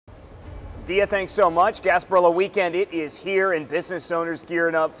Dia, thanks so much. Gasparilla weekend, it is here, and business owners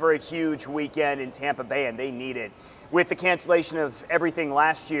gearing up for a huge weekend in Tampa Bay, and they need it. With the cancellation of everything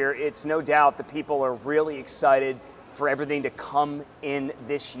last year, it's no doubt the people are really excited for everything to come in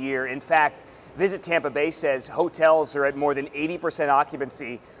this year. In fact, Visit Tampa Bay says hotels are at more than 80%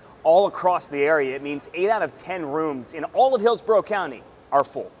 occupancy all across the area. It means 8 out of 10 rooms in all of Hillsborough County are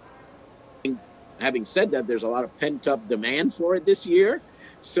full. Having said that, there's a lot of pent-up demand for it this year.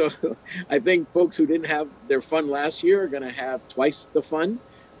 So I think folks who didn't have their fun last year are going to have twice the fun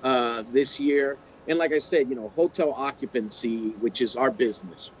this year. And like I said, hotel occupancy, which is our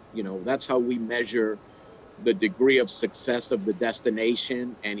business, that's how we measure the degree of success of the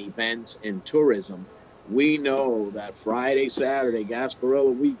destination and events and tourism. We know that Friday, Saturday,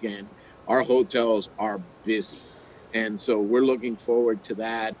 Gasparilla weekend, our hotels are busy. And so we're looking forward to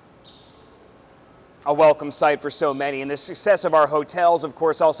that. A welcome sight for so many. And the success of our hotels, of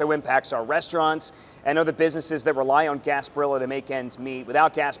course, also impacts our restaurants and other businesses that rely on Gasparilla to make ends meet.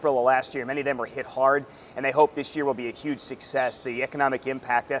 Without Gasparilla last year, many of them were hit hard, and they hope this year will be a huge success. The economic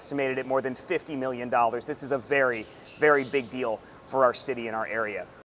impact estimated at more than $50 million. This is a very, very big deal for our city and our area.